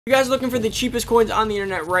If you guys are looking for the cheapest coins on the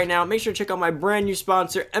internet right now, make sure to check out my brand new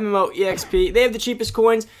sponsor, MMOEXP. They have the cheapest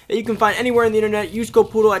coins that you can find anywhere on the internet. Use code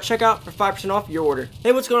Poodle at checkout for 5% off your order.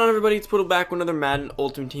 Hey, what's going on, everybody? It's Poodle back with another Madden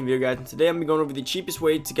Ultimate Team video, guys. And today I'm going to be going over the cheapest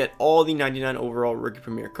way to get all the 99 overall Rookie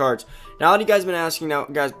Premier cards. Now, a lot of you guys have been asking, now,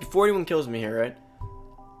 guys, before anyone kills me here, right?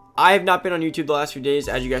 I have not been on YouTube the last few days.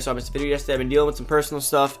 As you guys saw in this video yesterday, I've been dealing with some personal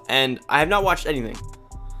stuff, and I have not watched anything.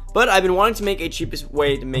 But I've been wanting to make a cheapest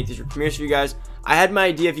way to make these premieres for you guys. I had my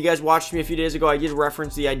idea. If you guys watched me a few days ago, I did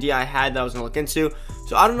reference the idea I had that I was going to look into.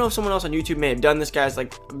 So I don't know if someone else on YouTube may have done this, guys.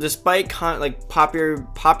 Like, despite popular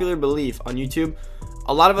belief on YouTube,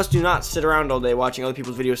 a lot of us do not sit around all day watching other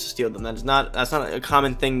people's videos to steal them. That's not a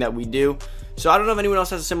common thing that we do. So I don't know if anyone else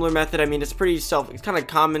has a similar method. I mean, it's kind of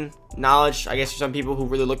common knowledge, I guess, for some people who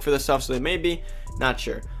really look for this stuff. So they may be, not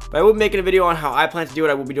sure. But I will be making a video on how I plan to do it.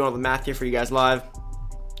 I will be doing all the math here for you guys live.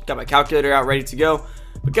 Got my calculator out, ready to go.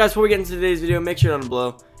 But guys, before we get into today's video, make sure down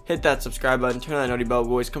below, hit that subscribe button, turn on that noty bell,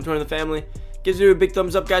 boys. Come join the family. Gives you a big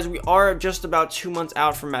thumbs up, guys. We are just about 2 months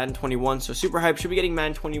out from Madden 21, so super hype. Should be getting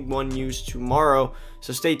Madden 21 news tomorrow,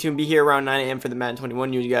 so stay tuned. Be here around 9 a.m. for the Madden 21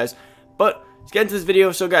 news, guys. But let's get into this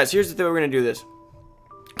video. So guys, here's the thing we're gonna do this.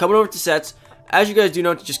 Coming over to sets, as you guys do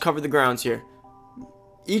know, to just cover the grounds here.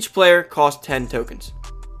 Each player costs 10 tokens.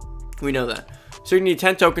 We know that. So you need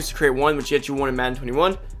 10 tokens to create one, which gets you one in Madden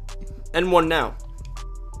 21, and one now.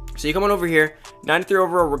 So you come on over here, 93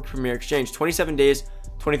 overall Rookie Premier Exchange, 27 days,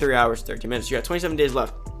 23 hours, 13 minutes. You got 27 days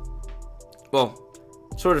left. Well,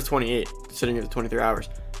 sort of 28, considering it's 23 hours.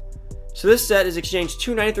 So this set is exchanged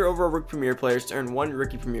 2 93 overall Rookie Premier players to earn 1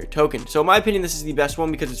 Rookie Premier token. So in my opinion, this is the best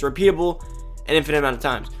one because it's repeatable an infinite amount of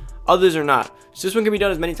times. Others are not. So this one can be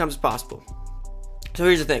done as many times as possible. So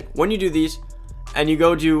here's the thing. When you do these, and you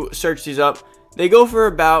go to search these up, they go for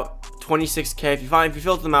about 26k. If you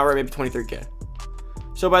filter them out right, maybe 23k.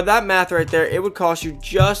 So by that math right there, it would cost you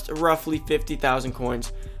just roughly 50,000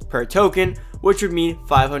 coins per token, which would mean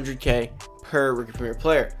 500k per Rookie Premier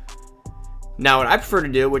player. Now, what I prefer to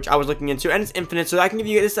do, which I was looking into, and it's infinite, so I can give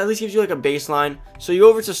you this, at least gives you like a baseline. So you go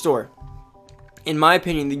over to store. In my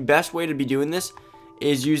opinion, the best way to be doing this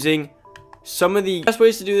is using best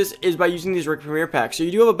ways to do this is by using these Rookie Premier packs. So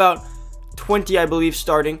you do have about 20, I believe,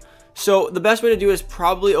 starting. So the best way to do is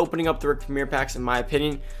probably opening up the Rookie Premier packs, in my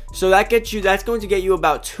opinion. So that's going to get you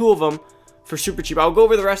about 2 of them for super cheap. I'll go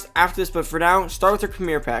over the rest after this, but for now, start with your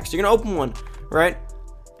Premier packs. You're gonna open one, right?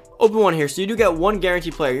 Open one here. So you do get 1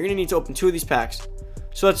 guaranteed player. You're gonna need to open 2 of these packs.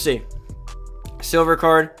 So let's see. Silver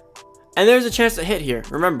card, and there's a chance to hit here.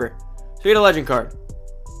 Remember, so you get a legend card.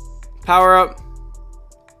 Power up.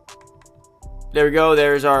 There we go.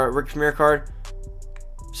 There's our Rookie Premier card.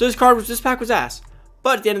 So this pack was ass.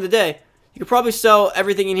 But at the end of the day, you could probably sell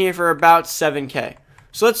everything in here for about 7k.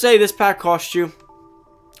 So let's say this pack cost you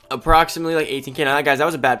approximately like 18k. Now, guys, that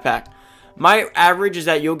was a bad pack. My average is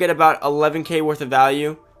that you'll get about 11k worth of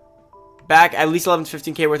value back, at least 11 to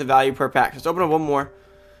 15k worth of value per pack. So let's open up one more.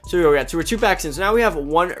 So we got 2 packs in. So now we have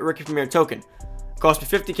 1 Rookie Premier token. Cost me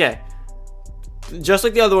 50k. Just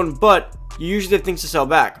like the other one, but you usually have things to sell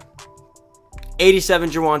back. 87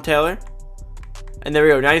 Jawan Taylor. And there we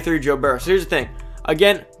go, 93 Joe Burrow. So here's the thing.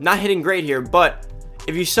 Again, not hitting great here, but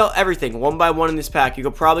if you sell everything one by one in this pack, you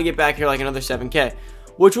could probably get back here like another 7k,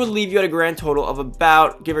 which would leave you at a grand total of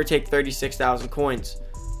about, give or take, 36,000 coins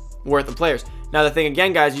worth of players. Now, the thing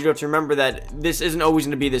again, guys, you do have to remember that this isn't always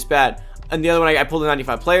going to be this bad. And the other one, I pulled a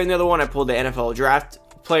 95 player in the other one. I pulled the NFL draft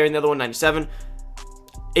player in the other one, 97.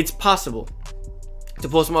 It's possible to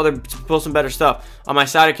pull some better stuff. On my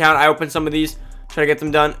side account, I opened some of these, try to get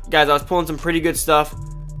them done. Guys, I was pulling some pretty good stuff.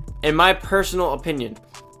 In my personal opinion,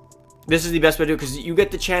 this is the best way to do it because you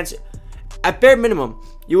get the chance, at bare minimum,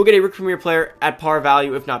 you will get a Rookie Premier player at par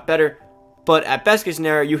value, if not better. But at best case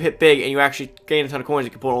scenario, you hit big and you actually gain a ton of coins.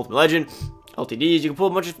 You can pull an Ultimate Legend, LTDs, you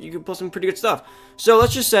can pull some pretty good stuff. So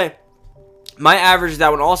let's just say, my average is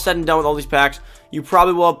that when all said and done with all these packs, you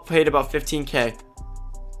probably will have paid about 15k.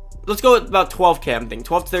 Let's go with about 12k, I'm thinking,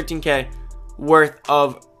 12 to 13k worth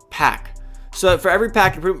of pack. So for every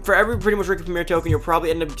pack, for every pretty much Rookie Premier token, you'll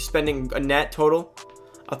probably end up spending a net total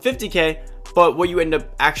of 50k, but what you end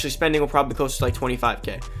up actually spending will probably be close to like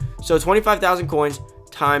 25k. So 25,000 coins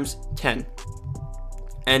times 10.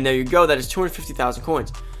 And there you go, that is 250,000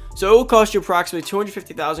 coins. So it will cost you approximately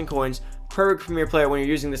 250,000 coins per Rookie Premier player when you're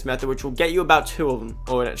using this method, which will get you about 2 of them.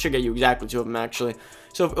 Or it should get you exactly 2 of them, actually.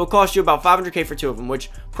 So it will cost you about 500k for 2 of them,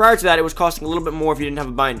 which prior to that, it was costing a little bit more if you didn't have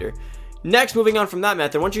a binder. Next, moving on from that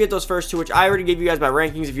method, once you get those first 2, which I already gave you guys my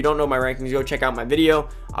rankings. If you don't know my rankings, go check out my video.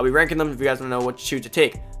 I'll be ranking them if you guys want to know what to choose to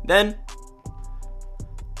take. Then,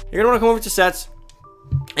 you're going to want to come over to sets.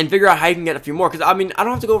 and figure out how you can get a few more. Because, I mean, I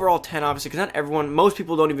don't have to go over all 10, obviously, because not everyone, most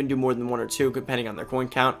people don't even do more than 1 or 2, depending on their coin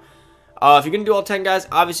count. If you're going to do all 10, guys,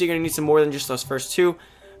 obviously you're going to need some more than just those first 2.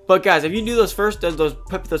 But, guys, if you do those first,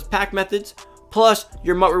 those pack methods, plus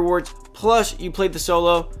your MUT rewards, plus you played the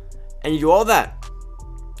solo, and you do all that,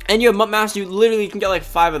 and you have MUT Master, you literally can get like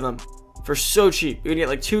 5 of them for so cheap. You can get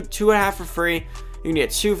like 2.5 for free. You can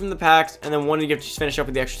get 2 from the packs, and then 1 to just finish up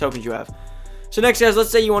with the extra tokens you have. So next, guys, let's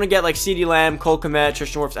say you want to get like CD Lamb, Cole Kmet,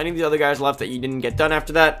 Tristan Wirfs, any of the other guys left that you didn't get done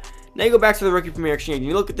after that. Now you go back to the Rookie Premier Exchange, and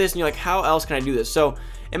you look at this, and you're like, how else can I do this? So,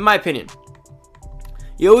 in my opinion,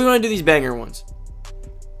 you always want to do these banger ones.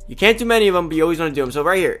 You can't do many of them, but you always want to do them. So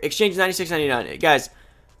right here, Exchange 96.99. Guys,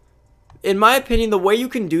 in my opinion, the way you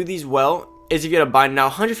can do these well is if you get a bind. Now,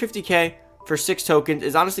 150k for 6 tokens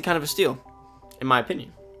is honestly kind of a steal, in my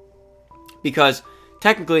opinion. Because,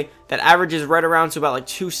 technically, that averages right around to about like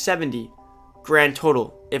 270 grand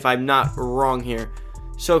total, if I'm not wrong here.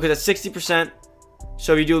 So, because that's 60%.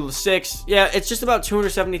 So, if you do 6, yeah, it's just about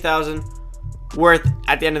 270,000 worth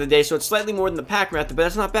at the end of the day. So, it's slightly more than the pack method, but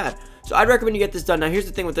that's not bad. So, I'd recommend you get this done. Now, here's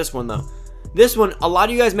the thing with this one, though. This one, a lot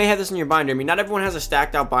of you guys may have this in your binder. I mean, not everyone has a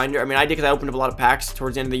stacked out binder. I mean, I did because I opened up a lot of packs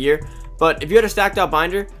towards the end of the year. But if you had a stacked out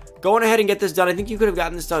binder, go on ahead and get this done. I think you could have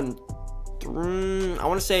gotten this done, I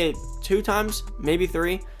want to say 2 times, maybe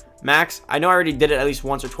 3 max. I know I already did it at least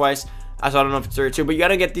once or twice. So I don't know if it's 3 or 2, but you got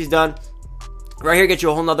to get these done. Right here, get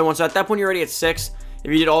you a whole nother one. So at that point, you're already at 6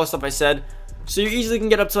 if you did all the stuff I said. So you easily can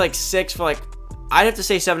get up to like 6 for like, I'd have to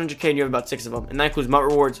say 700k, and you have about 6 of them. And that includes MUT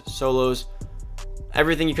rewards, solos,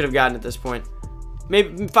 everything you could have gotten at this point.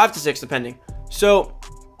 Maybe 5 to 6, depending. So,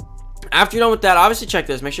 after you're done with that, obviously check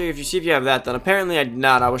this. Make sure if you have that done. Apparently, I did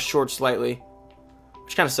not. I was short slightly,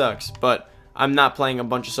 which kind of sucks. But I'm not playing a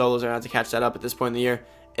bunch of solos. I have to catch that up at this point in the year.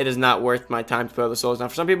 It is not worth my time to play all the solos. Now,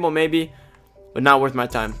 for some people, maybe, but not worth my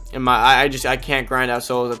time. And I can't grind out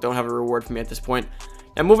solos that don't have a reward for me at this point.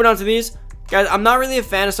 Now, moving on to these. Guys, I'm not really a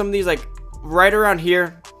fan of some of these, like, right around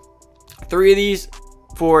here. 3 of these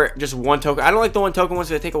for just 1 token. I don't like the 1 token ones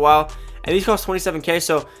because they take a while. And these cost 27k,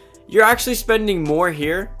 so you're actually spending more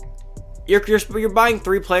here. You're buying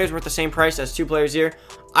 3 players worth the same price as 2 players here.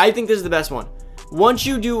 I think this is the best one. Once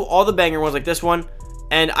you do all the banger ones like this one,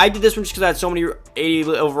 and I did this one just because I had so many 80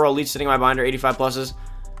 overall leads sitting in my binder, 85 pluses.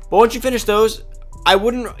 But once you finish those,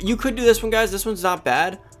 you could do this one, guys. This one's not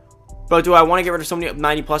bad. But do I want to get rid of so many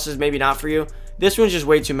 90 pluses? Maybe not for you. This one's just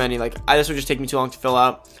way too many. Like, this would just take me too long to fill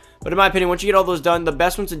out. But in my opinion, once you get all those done, the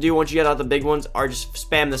best ones to do once you get out the big ones are just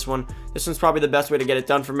spam this one. This one's probably the best way to get it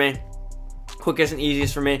done for me. Quickest and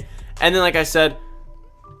easiest for me. And then, like I said,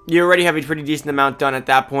 you already have a pretty decent amount done at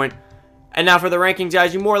that point. And now for the rankings,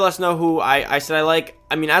 guys, you more or less know who I said I like.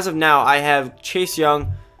 I mean, as of now, I have Chase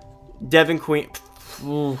Young, Devin Queen,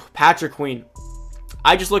 Patrick Queen.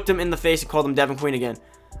 I just looked him in the face and called him Devin Queen again.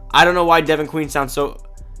 I don't know why Devin Queen sounds so...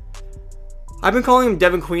 I've been calling him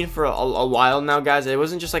Devin Queen for a while now, guys. It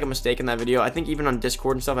wasn't just like a mistake in that video. I think even on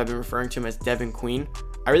Discord and stuff, I've been referring to him as Devin Queen.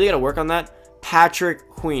 I really got to work on that. Patrick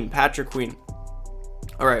Queen.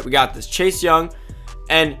 All right, we got this. Chase Young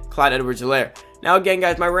and Clyde Edwards-Helaire. Now, again,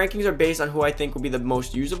 guys, my rankings are based on who I think will be the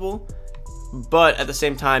most usable. But at the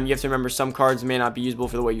same time, you have to remember some cards may not be usable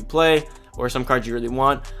for the way you play, or some cards you really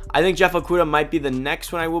want. I think Jeff Okuda might be the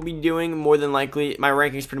next one I will be doing, more than likely. My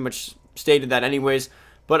rankings pretty much stated that anyways.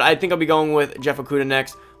 But I think I'll be going with Jeff Okuda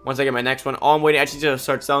next once I get my next one. All I'm waiting actually to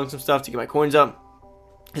start selling some stuff to get my coins up.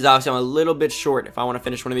 Because obviously I'm a little bit short if I want to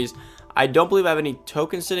finish one of these. I don't believe I have any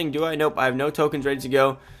tokens sitting, do I? Nope, I have no tokens ready to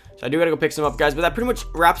go. So I do got to go pick some up, guys. But that pretty much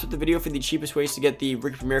wraps up the video for the cheapest ways to get the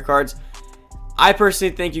Rookie Premier cards. I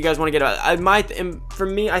personally think you guys want to get for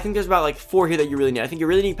me, I think there's about like 4 here that you really need. I think you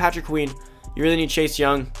really need Patrick Queen. You really need Chase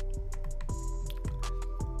Young.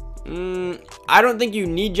 I don't think you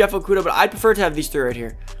need Jeff Okuda, but I'd prefer to have these 3 right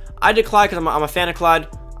here. I did Clyde because I'm a fan of Clyde.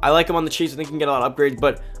 I like him on the Chiefs. I think he can get a lot of upgrades,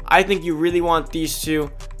 but I think you really want these 2,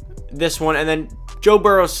 this one, and then Joe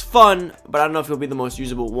Burrow's fun, but I don't know if he'll be the most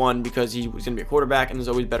usable one because he's going to be a quarterback, and there's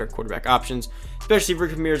always better quarterback options, especially if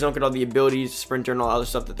Rookie Premiers don't get all the abilities, sprinter, and all other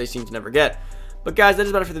stuff that they seem to never get. But guys, that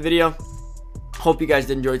is about it for the video. Hope you guys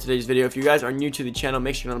did enjoy today's video. If you guys are new to the channel,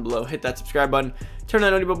 make sure you go down below, hit that subscribe button, turn that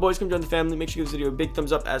notification bell, boys, come join the family. Make sure you give this video a big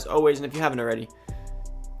thumbs up as always, and if you haven't already,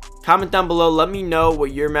 comment down below. Let me know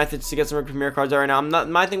what your methods to get some Rookie Premier cards are right now.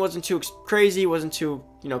 My thing wasn't too crazy, wasn't too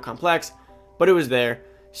complex, but it was there.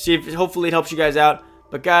 See if hopefully it helps you guys out.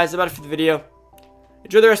 But guys, that's about it for the video.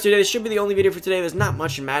 Enjoy the rest of your day. This should be the only video for today. There's not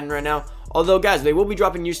much in Madden right now. Although, guys, they will be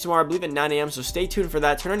dropping news tomorrow, I believe at 9 a.m. So stay tuned for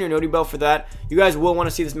that. Turn on your noti bell for that. You guys will want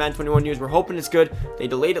to see this Madden 21 news. We're hoping it's good. They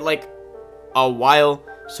delayed it like a while,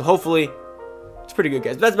 so hopefully it's pretty good,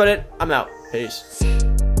 guys. But that's about it. I'm out. Peace.